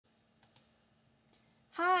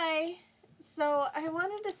So I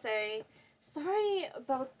wanted to say, sorry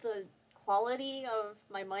about the quality of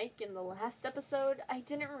my mic in the last episode. I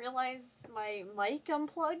didn't realize my mic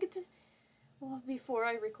unplugged before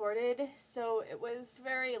I recorded, so it was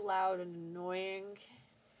very loud and annoying.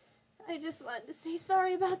 I just wanted to say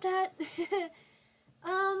sorry about that.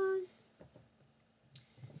 um,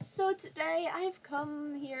 so today I've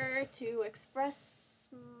come here to express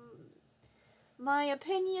my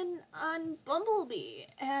opinion on Bumblebee,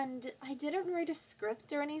 and I didn't write a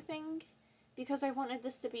script or anything because I wanted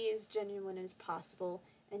this to be as genuine as possible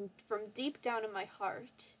and from deep down in my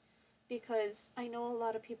heart, because I know a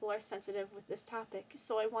lot of people are sensitive with this topic,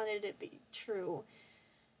 so I wanted it to be true.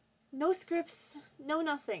 No scripts, no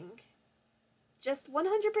nothing. Just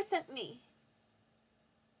 100% me.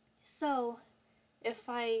 So, if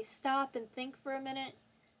I stop and think for a minute,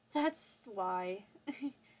 that's why.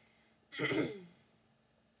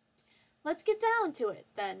 Let's get down to it,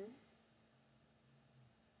 then.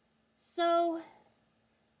 So,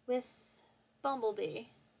 with Bumblebee,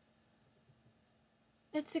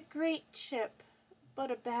 it's a great ship,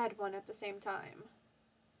 but a bad one at the same time.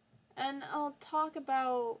 And I'll talk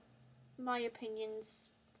about my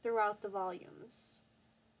opinions throughout the volumes.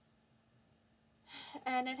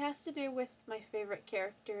 And it has to do with my favorite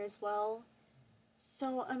character as well,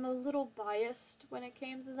 so I'm a little biased when it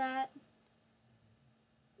came to that.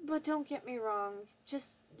 But don't get me wrong,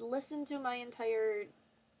 just listen to my entire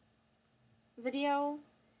video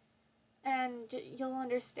and you'll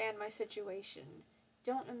understand my situation.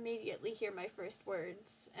 Don't immediately hear my first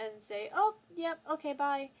words and say, oh, yep, okay,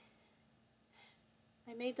 bye.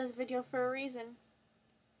 I made this video for a reason.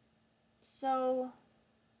 So,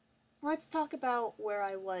 let's talk about where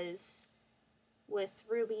I was with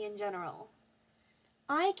RWBY in general.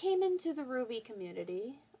 I came into the RWBY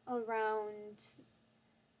community around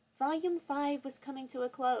Volume 5 was coming to a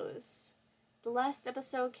close. The last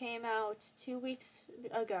episode came out 2 weeks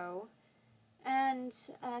ago, and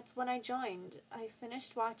that's when I joined. I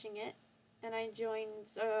finished watching it, and I joined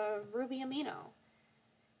RWBY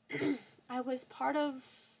Amino. I was part of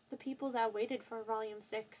the people that waited for Volume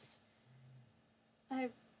 6. I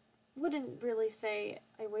wouldn't really say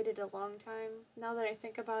I waited a long time, now that I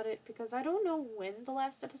think about it, because I don't know when the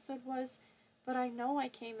last episode was, but I know I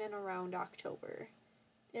came in around October.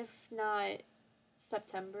 If not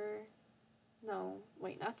September. No,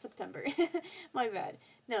 wait, not September. My bad.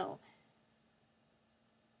 No.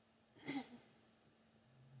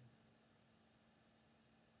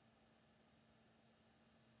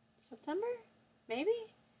 September? Maybe?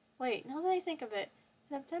 Wait, now that I think of it,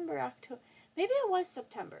 September, October. Maybe it was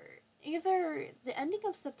September. Either the ending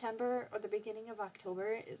of September or the beginning of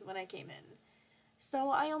October is when I came in. So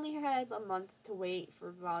I only had a month to wait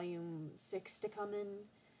for Volume 6 to come in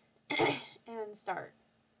and start.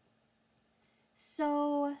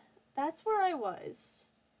 So that's where I was.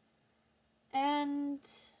 And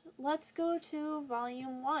let's go to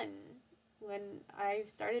Volume 1, when I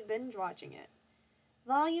started binge watching it.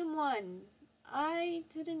 Volume 1, I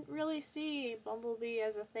didn't really see Bumblebee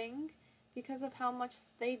as a thing because of how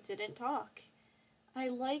much they didn't talk. I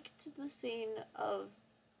liked the scene of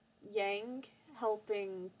Yang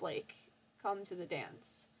helping Blake come to the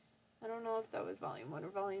dance. I don't know if that was Volume 1 or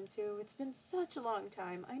Volume 2. It's been such a long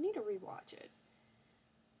time. I need to rewatch it.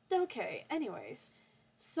 Okay, anyways.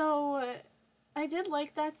 So, I did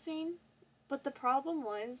like that scene, but the problem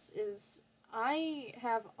is I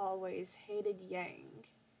have always hated Yang.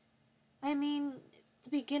 I mean, at the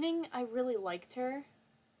beginning, I really liked her,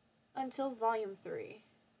 until Volume 3.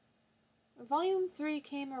 Volume 3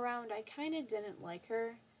 came around, I kinda didn't like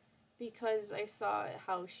her, because I saw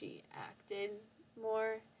how she acted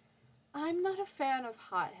more. I'm not a fan of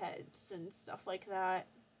hotheads and stuff like that.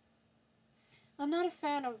 I'm not a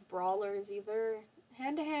fan of brawlers either.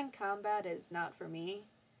 Hand-to-hand combat is not for me.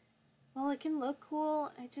 While it can look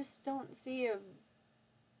cool, I just don't see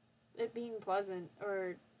it being pleasant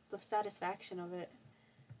or the satisfaction of it.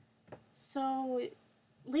 So,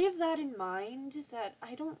 leave that in mind that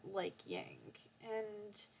I don't like Yang,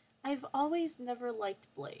 and I've always never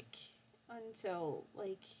liked Blake until,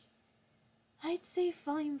 I'd say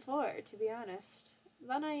Volume 4, to be honest.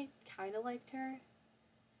 Then I kinda liked her.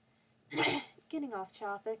 Getting off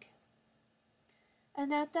topic.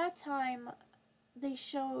 And at that time, they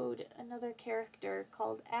showed another character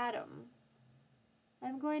called Adam.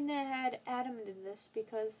 I'm going to add Adam into this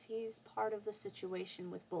because he's part of the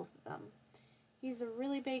situation with both of them. He's a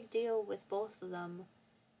really big deal with both of them,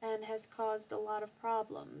 and has caused a lot of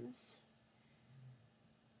problems.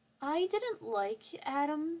 I didn't like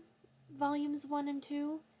Adam Volumes 1 and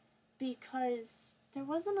 2 because there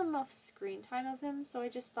wasn't enough screen time of him, so I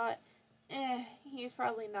just thought, he's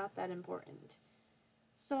probably not that important.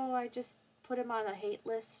 So I just put him on a hate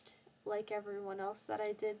list, like everyone else that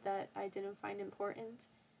I did that I didn't find important,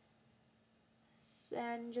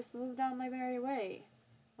 and just moved on my merry way.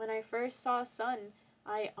 When I first saw Sun,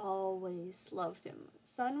 I always loved him.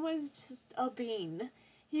 Sun was just a bean.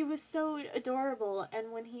 He was so adorable,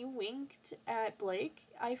 and when he winked at Blake,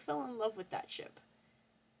 I fell in love with that ship.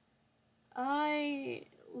 I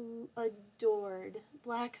adored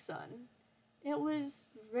Black Sun. It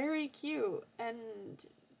was very cute, and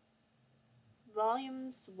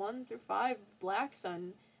volumes 1 through 5 of Black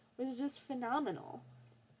Sun was just phenomenal.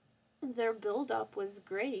 Their build-up was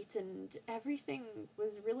great, and everything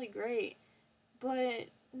was really great, but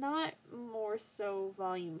not more so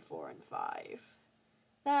volume 4 and 5.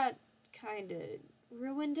 That kind of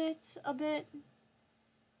ruined it a bit.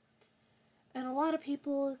 And a lot of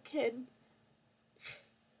people can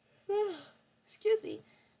excuse me,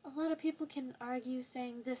 a lot of people can argue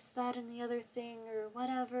saying this, that, and the other thing, or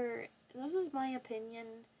whatever. This is my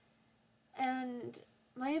opinion, and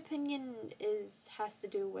my opinion has to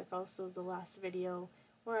do with also the last video,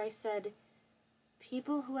 where I said,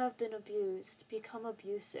 people who have been abused become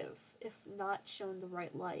abusive if not shown the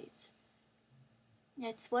right light.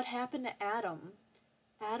 It's what happened to Adam.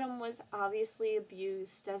 Adam was obviously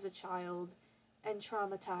abused as a child and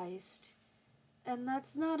traumatized. And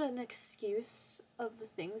that's not an excuse of the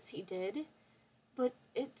things he did, but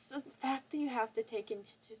it's a fact that you have to take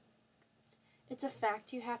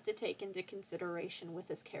into consideration with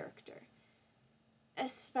his character.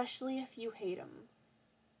 Especially if you hate him.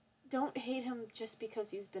 Don't hate him just because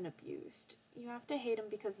he's been abused. You have to hate him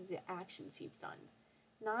because of the actions he's done.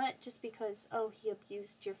 Not just because, oh, he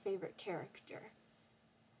abused your favorite character.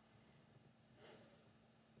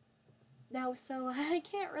 Now, so I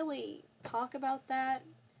can't really talk about that,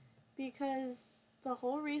 because the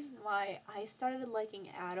whole reason why I started liking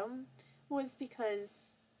Adam was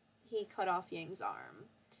because he cut off Yang's arm.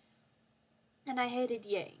 And I hated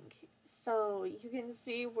Yang. So you can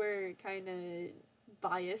see where kind of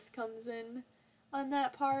bias comes in on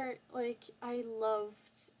that part. Like, I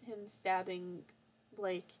loved him stabbing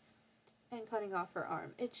Blake and cutting off her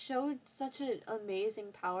arm. It showed such an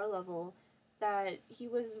amazing power level that he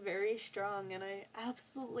was very strong, and I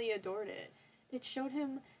absolutely adored it. It showed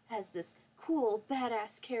him as this cool,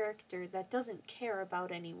 badass character that doesn't care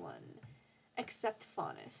about anyone except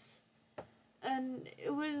Faunus. And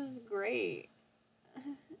it was great.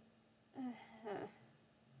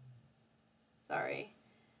 Sorry.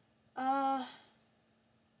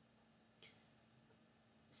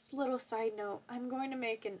 Just a little side note, I'm going to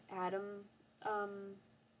make an Adam,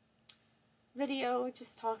 video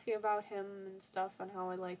just talking about him and stuff and how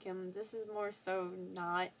I like him. This is more so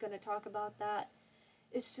not gonna talk about that.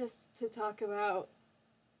 It's just to talk about,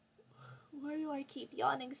 why do I keep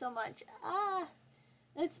yawning so much?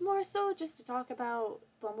 It's more so just to talk about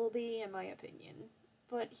Bumblebee in my opinion.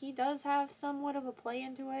 But he does have somewhat of a play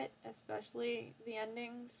into it, especially the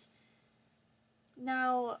endings.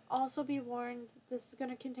 Now, also be warned, this is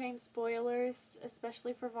going to contain spoilers,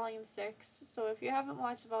 especially for Volume 6, so if you haven't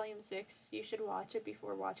watched Volume 6, you should watch it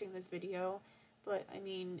before watching this video, but, I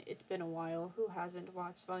mean, it's been a while, who hasn't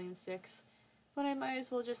watched Volume 6? But I might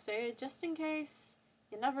as well just say it, just in case,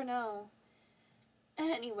 you never know.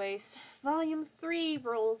 Anyways, Volume 3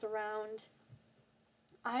 rolls around.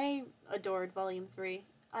 I adored Volume 3.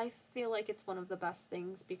 I feel like it's one of the best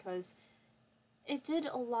things, because it did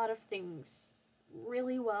a lot of things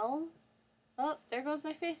really well. Oh, there goes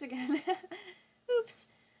my face again. Oops.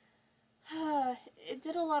 It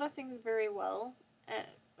did a lot of things very well,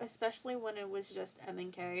 especially when it was just M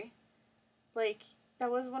and K. Like,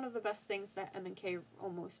 that was one of the best things that M and K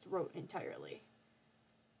almost wrote entirely.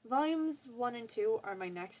 Volumes 1 and 2 are my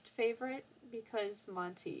next favorite because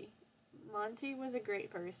Monty was a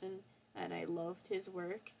great person, and I loved his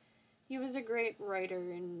work. He was a great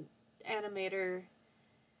writer and animator.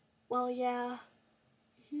 Well, yeah,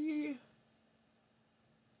 he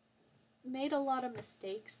made a lot of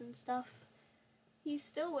mistakes and stuff. He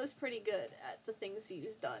still was pretty good at the things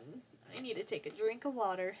he's done. I need to take a drink of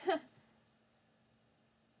water.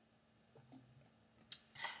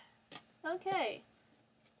 Okay.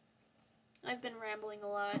 I've been rambling a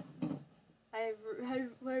lot. I'm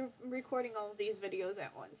recording all of these videos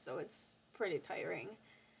at once, so it's pretty tiring.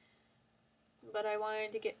 But I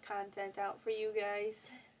wanted to get content out for you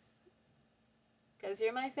guys. 'Cause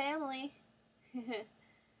you're my family.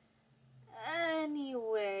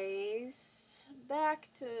 Anyways, back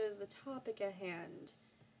to the topic at hand.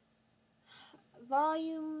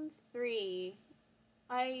 Volume 3.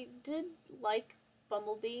 I did like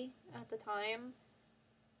Bumblebee at the time.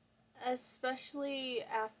 especially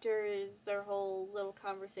after their whole little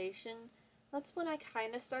conversation. That's when I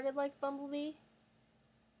kind of started like Bumblebee.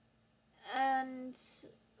 And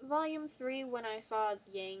Volume 3, when I saw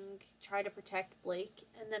Yang try to protect Blake,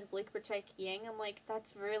 and then Blake protect Yang, I'm like,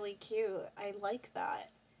 that's really cute. I like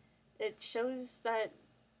that. It shows that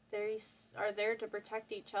they are there to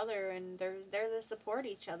protect each other, and they're there to support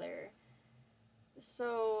each other.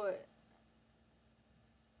 So,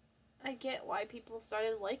 I get why people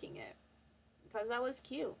started liking it. Because that was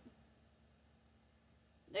cute.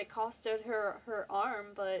 It costed her arm,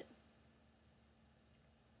 but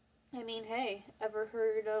I mean, hey, ever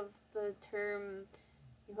heard of the term,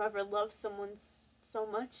 you ever love someone so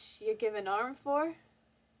much you give an arm for?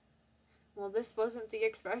 Well, this wasn't the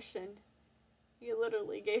expression. You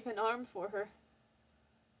literally gave an arm for her.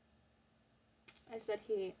 I said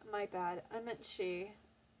he, my bad. I meant she.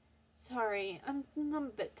 Sorry, I'm a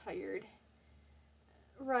bit tired.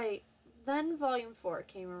 Right, then Volume 4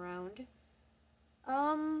 came around.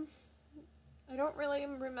 I don't really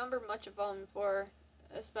remember much of Volume 4,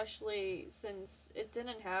 especially since it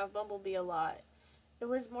didn't have Bumblebee a lot. It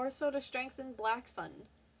was more so to strengthen Black Sun.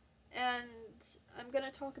 And I'm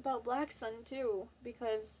gonna talk about Black Sun too,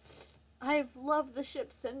 because I've loved the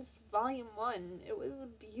ship since Volume 1. It was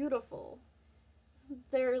beautiful.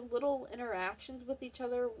 Their little interactions with each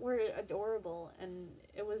other were adorable, and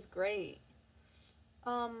it was great.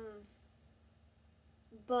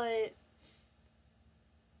 But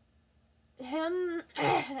him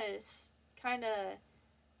is kind of...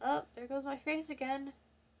 Oh, there goes my face again.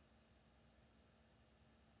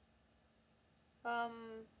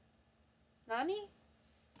 Nani?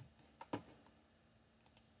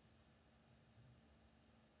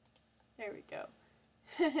 There we go.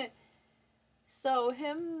 So,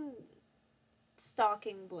 him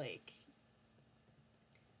stalking Blake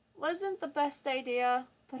wasn't the best idea,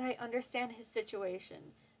 but I understand his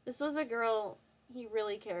situation. This was a girl he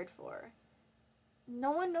really cared for.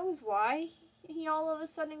 No one knows why he all of a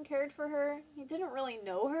sudden cared for her. He didn't really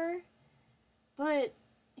know her, but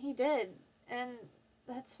he did, and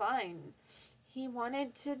that's fine. He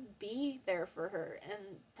wanted to be there for her,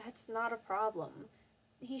 and that's not a problem.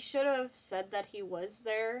 He should have said that he was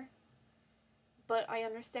there, but I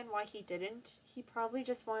understand why he didn't. He probably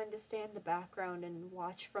just wanted to stay in the background and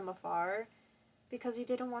watch from afar, because he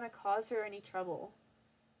didn't want to cause her any trouble.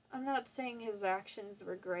 I'm not saying his actions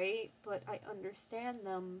were great, but I understand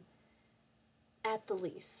them at the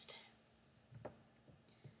least.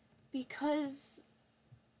 Because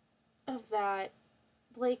of that,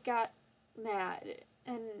 Blake got mad,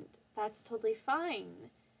 and that's totally fine.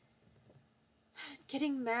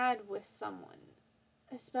 Getting mad with someone,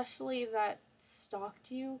 especially that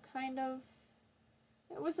stalked you, kind of.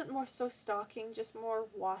 It wasn't more so stalking, just more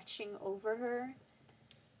watching over her.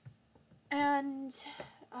 And,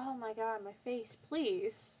 oh my god, my face,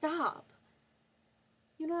 please, stop.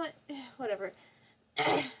 You know what, whatever.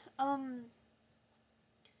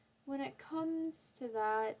 When it comes to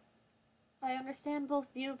that, I understand both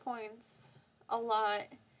viewpoints a lot.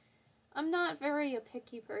 I'm not very a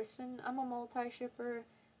picky person. I'm a multi-shipper.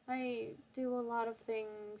 I do a lot of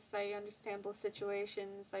things. I understand both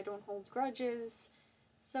situations. I don't hold grudges.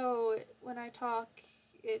 So when I talk,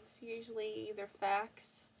 it's usually either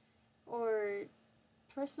facts or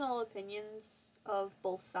personal opinions of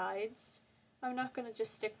both sides. I'm not going to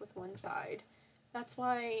just stick with one side. That's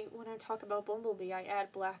why when I talk about Bumblebee, I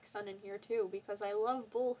add Black Sun in here too, because I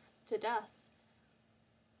love both to death.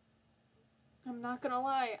 I'm not gonna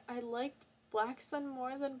lie, I liked Black Sun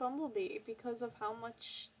more than Bumblebee because of how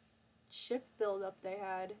much ship build-up they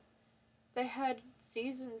had. They had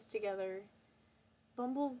seasons together.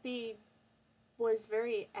 Bumblebee was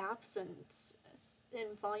very absent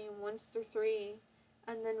in Volume 1 through 3,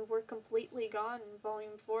 and then were completely gone in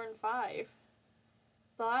Volume 4 and 5.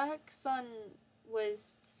 Black Sun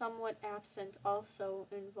was somewhat absent also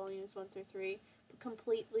in Volumes 1 through 3, but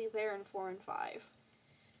completely there in 4 and 5.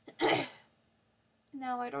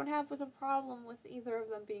 Now, I don't have a problem with either of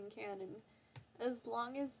them being canon. As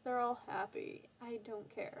long as they're all happy, I don't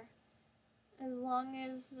care. As long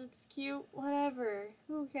as it's cute, whatever.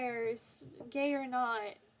 Who cares? Gay or not.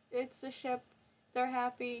 It's a ship. They're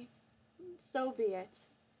happy. So be it.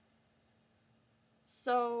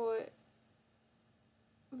 So,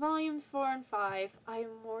 Volume 4 and 5, I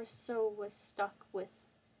more so was stuck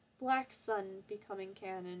with Black Sun becoming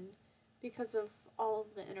canon because of all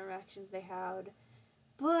of the interactions they had.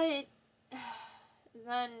 But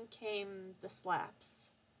then came the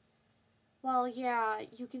slaps. Well, yeah,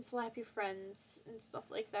 you can slap your friends and stuff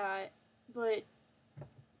like that, but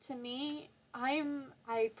to me, I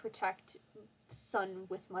protect son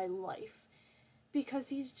with my life. Because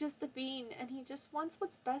he's just a bean and he just wants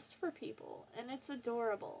what's best for people, and it's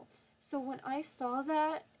adorable. So when I saw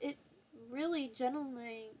that, it really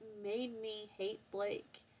genuinely made me hate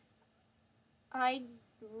Blake. I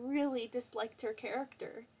really disliked her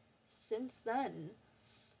character since then.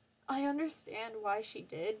 I understand why she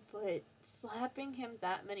did, but slapping him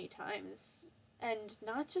that many times, and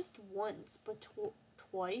not just once, but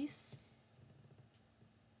twice,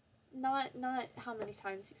 not how many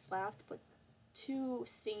times he slapped, but 2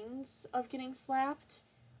 scenes of getting slapped,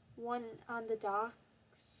 one on the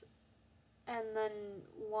docks, and then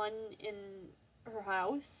one in her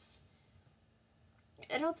house,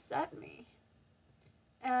 it upset me.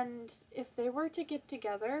 And if they were to get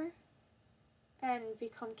together and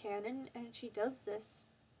become canon and she does this,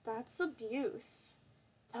 that's abuse.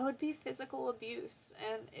 That would be physical abuse,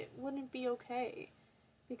 and it wouldn't be okay.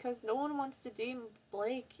 Because no one wants to deem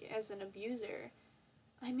Blake as an abuser.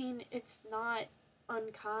 I mean, it's not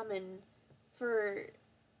uncommon for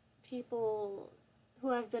people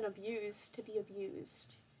who have been abused to be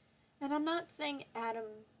abused. And I'm not saying Adam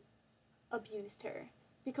abused her,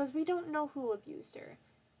 because we don't know who abused her.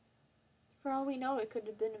 For all we know, it could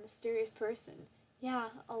have been a mysterious person. Yeah,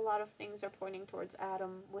 a lot of things are pointing towards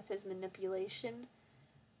Adam with his manipulation,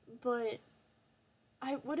 but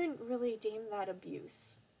I wouldn't really deem that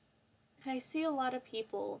abuse. I see a lot of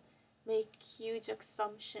people make huge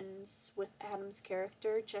assumptions with Adam's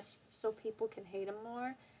character just so people can hate him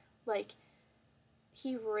more. Like,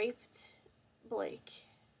 he raped Blake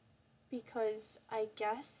because I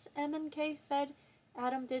guess M and K said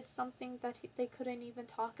Adam did something that they couldn't even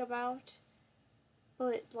talk about.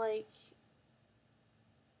 But, like,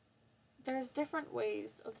 there's different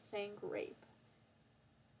ways of saying rape.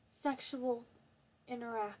 Sexual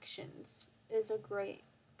interactions is a great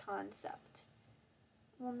concept.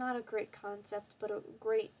 Well, not a great concept, but a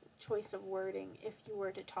great choice of wording if you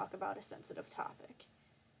were to talk about a sensitive topic.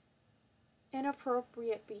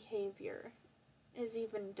 Inappropriate behavior is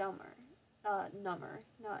even dumber. Number,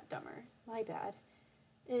 not dumber. My bad.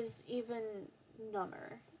 Is even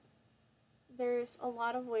number. There's a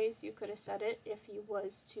lot of ways you could have said it if he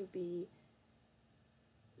was to be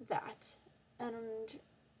that. And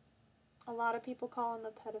a lot of people call him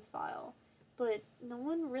a pedophile, but no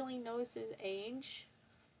one really knows his age.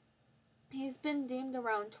 He's been deemed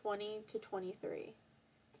around 20 to 23.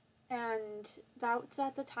 And that's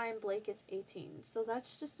at the time Blake is 18. So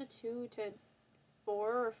that's just a 2 to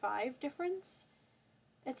 4 or 5 difference.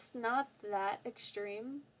 It's not that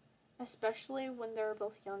extreme, especially when they're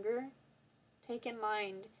both younger. Take in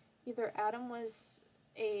mind, either Adam was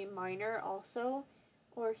a minor also,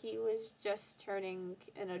 or he was just turning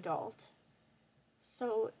an adult.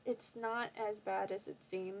 So it's not as bad as it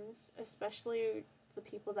seems, especially the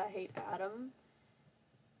people that hate Adam.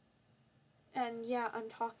 And yeah, I'm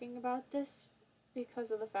talking about this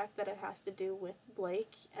because of the fact that it has to do with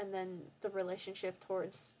Blake and then the relationship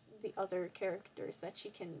towards the other characters that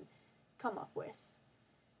she can come up with.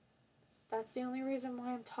 That's the only reason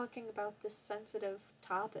why I'm talking about this sensitive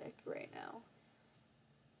topic right now.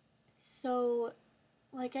 So,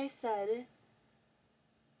 like I said,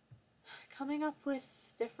 coming up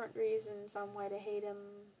with different reasons on why to hate him,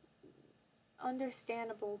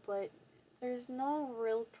 understandable, but there's no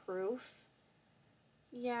real proof.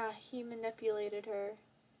 Yeah, he manipulated her,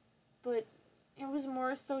 but it was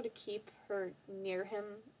more so to keep her near him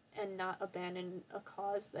and not abandon a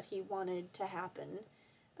cause that he wanted to happen,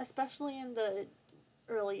 especially in the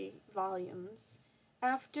early volumes.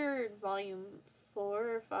 After volume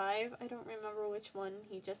 4 or 5, I don't remember which one,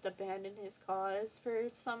 he just abandoned his cause for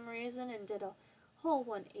some reason and did a whole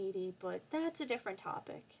 180, but that's a different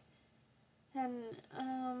topic.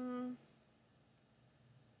 And,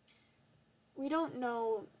 we don't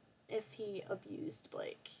know if he abused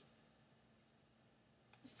Blake.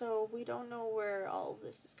 So we don't know where all of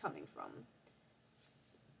this is coming from.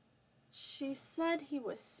 She said he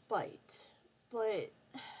was spite, but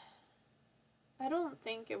I don't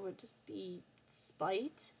think it would just be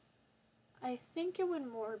spite. I think it would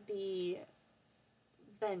more be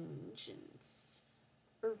vengeance,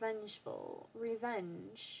 revengeful,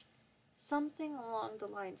 revenge, something along the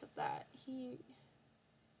lines of that. He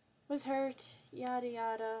was hurt, yada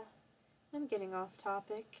yada. I'm getting off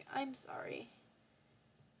topic. I'm sorry.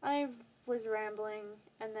 I was rambling,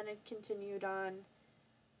 and then it continued on.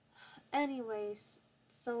 Anyways,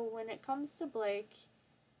 so when it comes to Blake,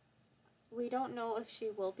 we don't know if she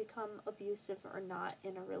will become abusive or not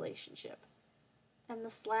in a relationship. And the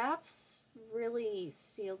slaps really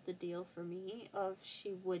sealed the deal for me of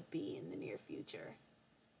she would be in the near future.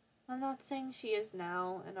 I'm not saying she is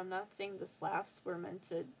now, and I'm not saying the slaps were meant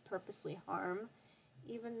to purposely harm,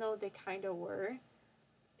 even though they kind of were.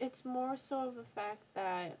 It's more so of the fact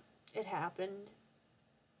that it happened,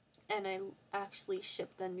 and I actually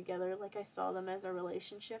shipped them together, like I saw them as a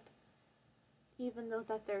relationship, even though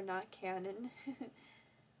that they're not canon.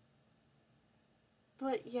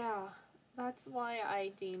 But yeah, that's why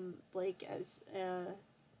I deem Blake as a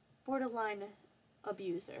borderline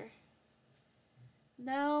abuser.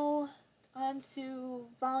 Now, on to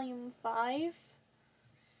Volume 5.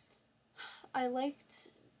 I liked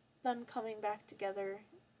them coming back together.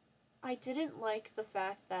 I didn't like the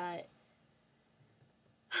fact that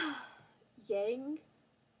Yang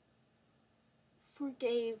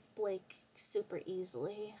forgave Blake super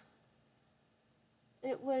easily.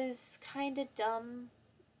 It was kinda dumb.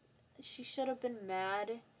 She should have been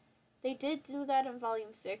mad. They did do that in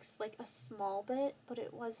Volume 6, like a small bit, but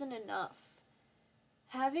it wasn't enough.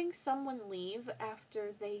 Having someone leave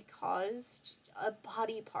after they caused a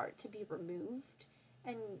body part to be removed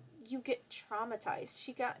and you get traumatized.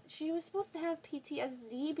 She was supposed to have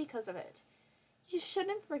PTSD because of it. You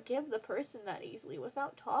shouldn't forgive the person that easily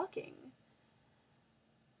without talking.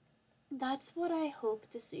 That's what I hope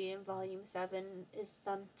to see in Volume 7, is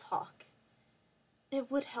them talk.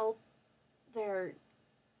 It would help their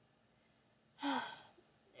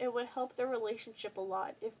it would help their relationship a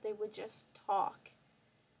lot if they would just talk.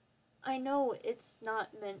 I know it's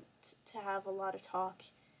not meant to have a lot of talk.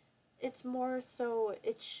 It's more so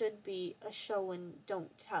it should be a show and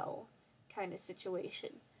don't tell kind of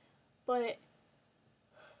situation. But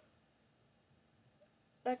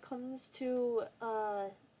that comes to a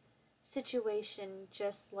situation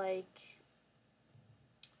just like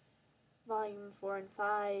Volume 4 and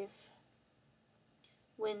 5,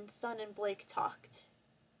 when Sun and Blake talked.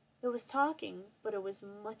 It was talking, but it was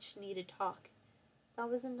much needed talk. That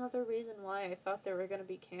was another reason why I thought they were going to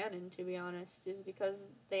be canon, to be honest, is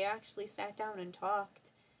because they actually sat down and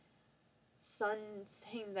talked. Sun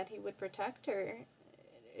saying that he would protect her.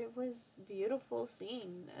 It was a beautiful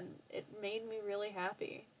scene, and it made me really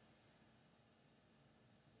happy.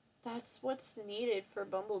 That's what's needed for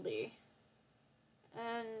Bumblebee.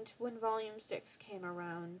 And when Volume 6 came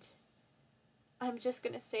around, I'm just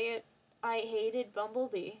gonna say it, I hated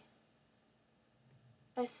Bumblebee.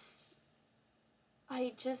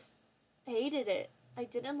 I just hated it. I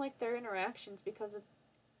didn't like their interactions because it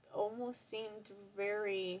almost seemed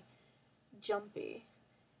very jumpy.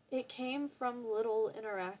 It came from little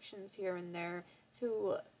interactions here and there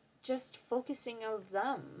to just focusing on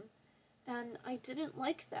them, and I didn't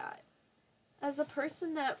like that. As a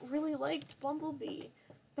person that really liked Bumblebee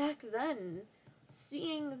back then,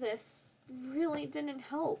 seeing this really didn't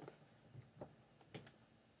help.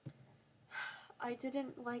 I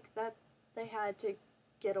didn't like that they had to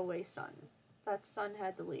get away Sun. That Sun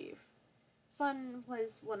had to leave. Sun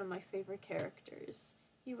was one of my favorite characters.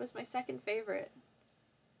 He was my second favorite.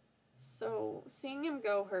 So seeing him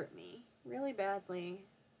go hurt me really badly.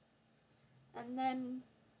 And then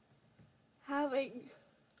having...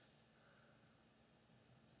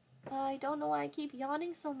 I don't know why I keep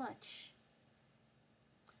yawning so much.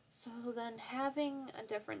 So then having a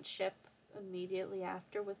different ship immediately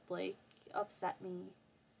after with Blake upset me.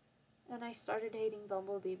 And I started hating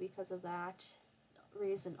Bumblebee because of that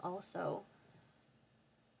reason also.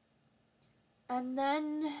 And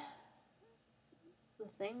then the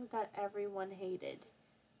thing that everyone hated,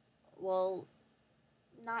 well,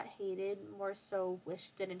 not hated, more so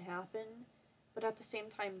wished didn't happen, but at the same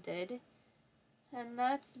time did, and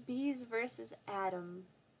that's Bees versus Adam.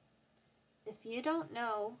 If you don't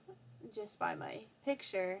know, just by my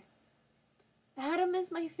picture, Adam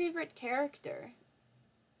is my favorite character.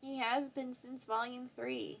 He has been since Volume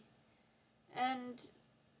 3. And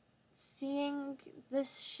seeing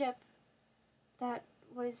this ship that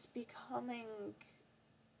was becoming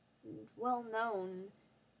well known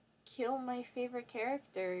kill my favorite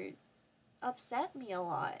character upset me a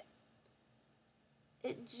lot.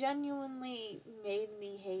 It genuinely made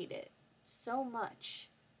me hate it so much.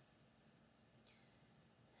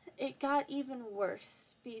 It got even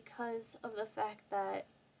worse because of the fact that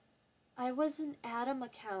I was an Adam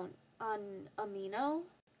account on Amino,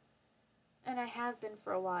 and I have been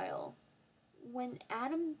for a while. When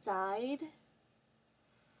Adam died,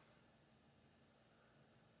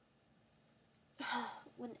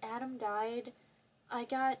 I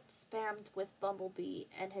got spammed with Bumblebee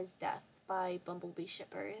and his death by Bumblebee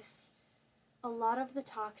shippers. A lot of the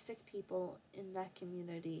toxic people in that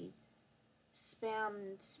community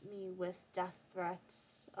spammed me with death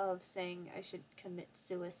threats of saying I should commit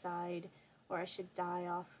suicide or I should die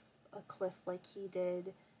off a cliff like he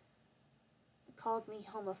did. called me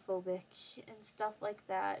homophobic and stuff like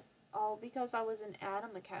that, all because I was an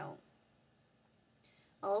Adam account.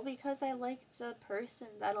 All because I liked a person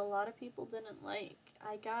that a lot of people didn't like.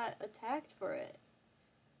 I got attacked for it.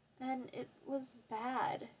 And it was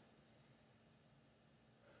bad.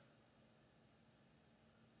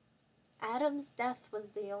 Adam's death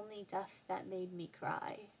was the only death that made me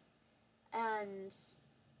cry. And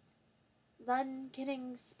then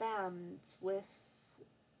getting spammed with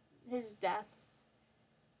his death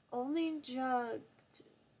only jogged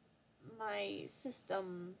my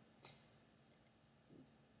system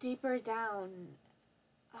deeper down.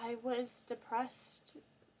 I was depressed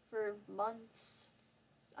for months.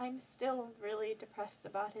 I'm still really depressed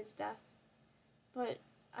about his death, but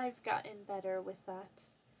I've gotten better with that.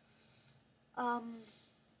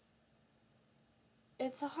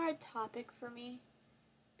 It's a hard topic for me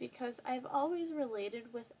because I've always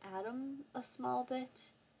related with Adam a small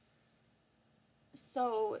bit.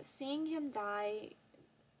 So seeing him die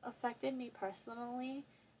affected me personally,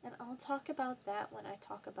 and I'll talk about that when I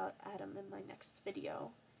talk about Adam in my next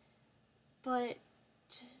video. But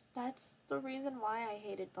that's the reason why I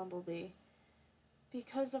hated Bumblebee.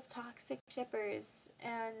 Because of toxic shippers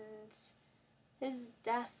and his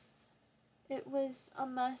death. It was a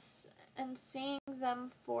mess, and seeing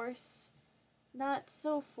them not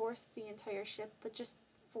force the entire ship, but just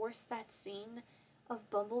force that scene of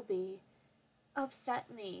Bumblebee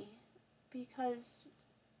upset me, because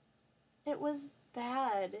it was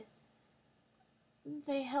bad.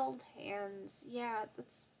 They held hands, yeah,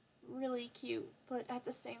 that's really cute, but at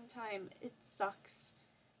the same time, it sucks,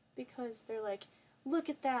 because they're like, look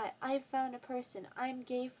at that, I found a person, I'm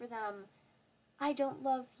gay for them, I don't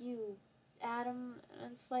love you, Adam.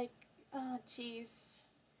 And it's like, oh jeez,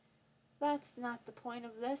 that's not the point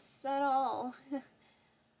of this at all.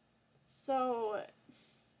 So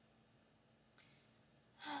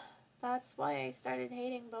that's why I started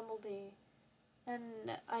hating Bumblebee,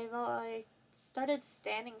 and I started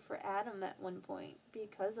standing for Adam at one point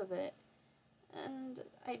because of it, and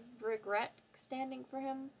I regret standing for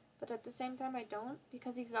him, but at the same time I don't,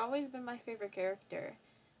 because he's always been my favorite character.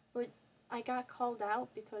 But I got called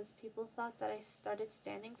out because people thought that I started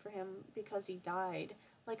standing for him because he died,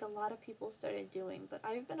 like a lot of people started doing, but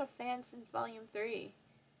I've been a fan since Volume 3.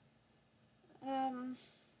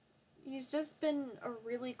 He's just been a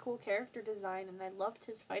really cool character design, and I loved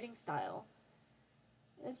his fighting style.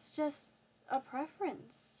 It's just a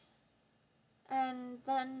preference. And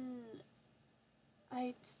then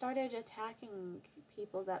I started attacking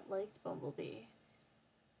people that liked Bumblebee,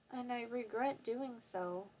 and I regret doing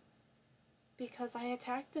so. Because I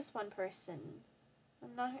attacked this one person.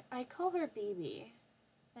 I call her BB,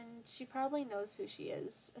 and she probably knows who she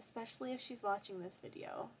is, especially if she's watching this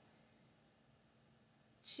video.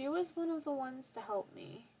 She was one of the ones to help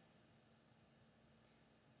me.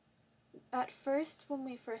 At first, when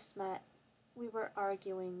we first met, we were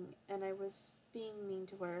arguing, and I was being mean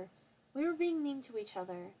to her. We were being mean to each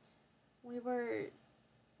other. We were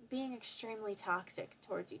being extremely toxic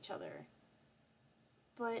towards each other.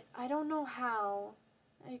 But I don't know how,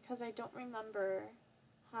 because I don't remember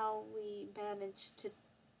how we managed to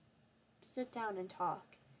sit down and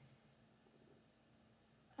talk.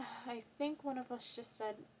 I think one of us just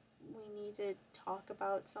said we needed to talk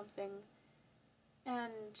about something,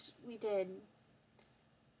 and we did.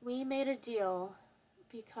 We made a deal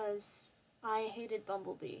because I hated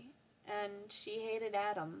Bumblebee, and she hated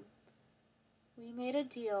Adam. We made a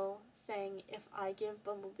deal saying if I give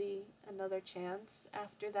Bumblebee another chance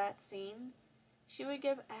after that scene, she would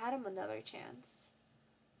give Adam another chance.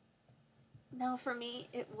 Now for me,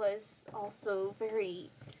 it was also very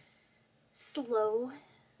slow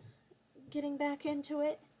getting back into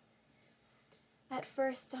it. At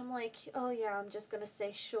first, I'm like, oh yeah, I'm just gonna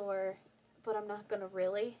say sure, but I'm not gonna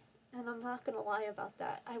really. And I'm not gonna lie about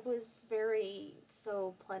that. I was very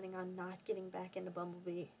planning on not getting back into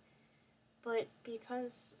Bumblebee. But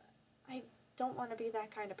because I don't want to be that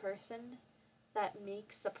kind of person that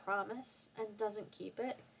makes a promise and doesn't keep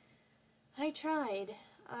it, I tried.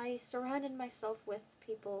 I surrounded myself with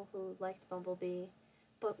people who liked Bumblebee,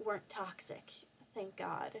 but weren't toxic, thank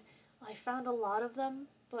God. I found a lot of them,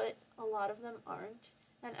 but a lot of them aren't.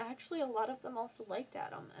 And actually a lot of them also liked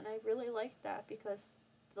Adam, and I really liked that because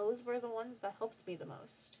those were the ones that helped me the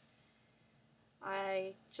most.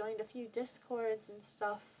 I joined a few Discords and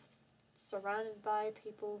stuff, surrounded by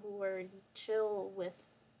people who were chill with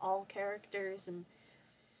all characters and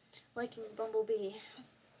liking Bumblebee.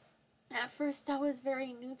 At first I was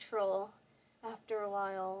very neutral. After a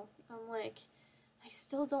while, I'm like, I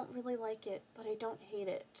still don't really like it, but I don't hate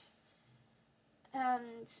it.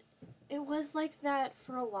 And it was like that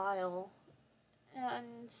for a while.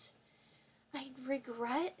 And I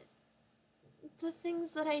regret the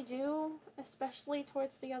things that I do, especially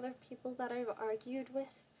towards the other people that I've argued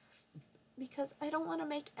with, because I don't want to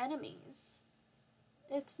make enemies.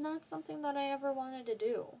 It's not something that I ever wanted to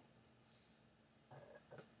do.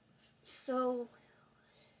 So,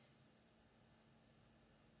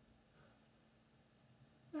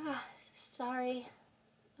 sorry,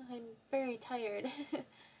 I'm very tired.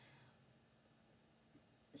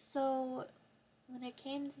 So, when it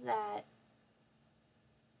came to that,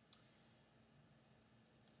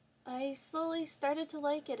 I slowly started to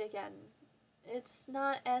like it again. It's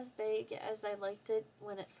not as big as I liked it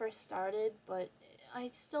when it first started, but I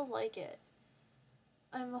still like it.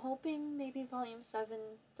 I'm hoping maybe Volume 7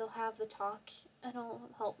 they'll have the talk and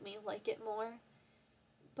it'll help me like it more.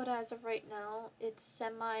 But as of right now, it's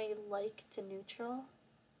semi-like to neutral.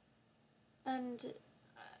 And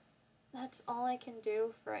that's all I can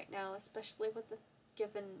do for right now, especially with the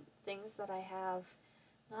given things that I have.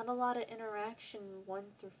 Not a lot of interaction 1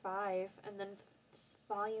 through 5, and then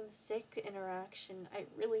Volume 6 interaction I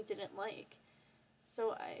really didn't like.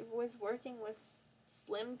 So I was working with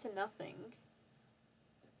slim to nothing.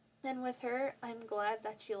 And with her, I'm glad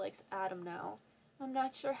that she likes Adam now. I'm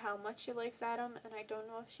not sure how much she likes Adam, and I don't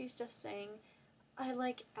know if she's just saying, I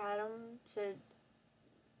like Adam to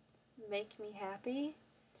make me happy,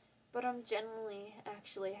 but I'm genuinely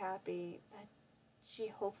actually happy that she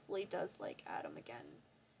hopefully does like Adam again.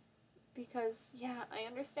 Because, yeah, I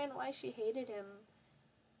understand why she hated him,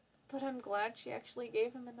 but I'm glad she actually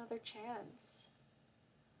gave him another chance.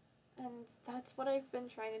 And that's what I've been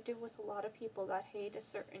trying to do with a lot of people that hate a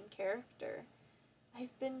certain character.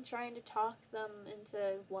 I've been trying to talk them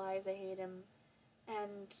into why they hate him,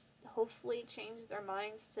 and hopefully change their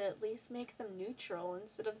minds to at least make them neutral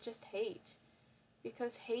instead of just hate.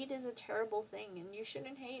 Because hate is a terrible thing, and you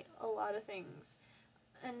shouldn't hate a lot of things.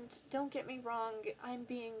 And don't get me wrong, I'm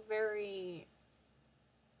being very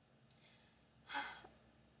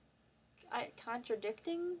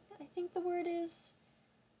contradicting, I think the word is.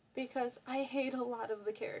 Because I hate a lot of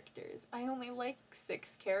the characters. I only like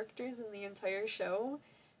 6 characters in the entire show,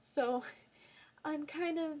 so I'm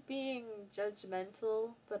kind of being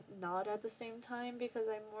judgmental, but not at the same time, because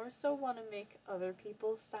I more so want to make other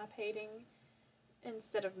people stop hating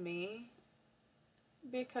instead of me.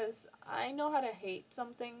 Because I know how to hate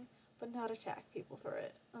something, but not attack people for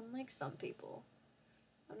it, unlike some people.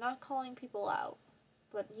 I'm not calling people out,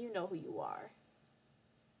 but you know who you are.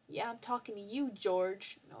 Yeah, I'm talking to you,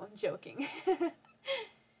 George. No, I'm joking.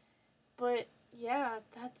 But, yeah,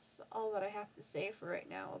 that's all that I have to say for right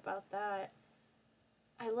now about that.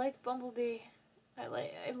 I like Bumblebee.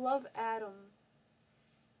 I love Adam.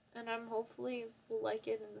 And I'm hopefully will like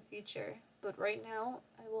it in the future. But right now,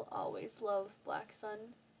 I will always love Black Sun.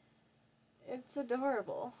 It's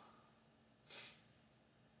adorable.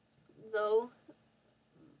 Though,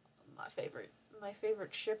 my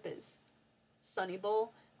favorite ship is Sunny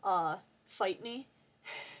Bull. Fight me.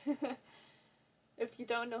 If you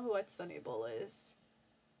don't know what Sunny Bull is.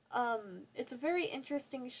 It's a very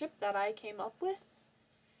interesting ship that I came up with.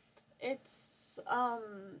 It's,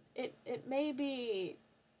 it may be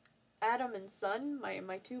Adam and Sun,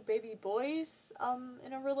 my 2 baby boys,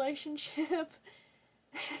 in a relationship.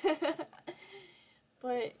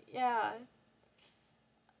 But, yeah.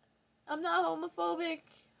 I'm not homophobic.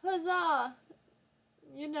 Huzzah!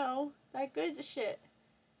 You know, that good shit.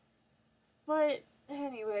 But,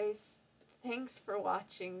 anyways, thanks for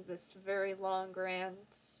watching this very long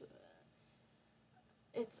rant.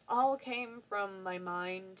 It's all came from my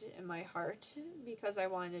mind and my heart, because I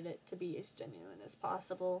wanted it to be as genuine as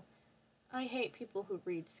possible. I hate people who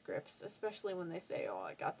read scripts, especially when they say, oh,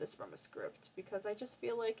 I got this from a script, because I just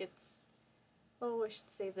feel like it's, oh, I should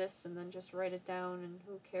say this, and then just write it down, and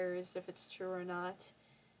who cares if it's true or not.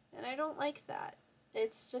 And I don't like that.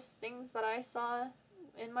 It's just things that I saw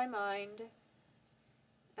in my mind,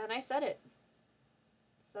 and I said it.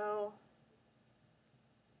 So,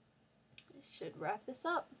 I should wrap this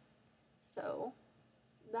up. So,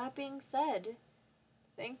 that being said,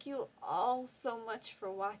 thank you all so much for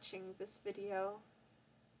watching this video,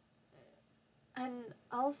 and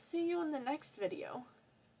I'll see you in the next video.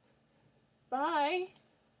 Bye!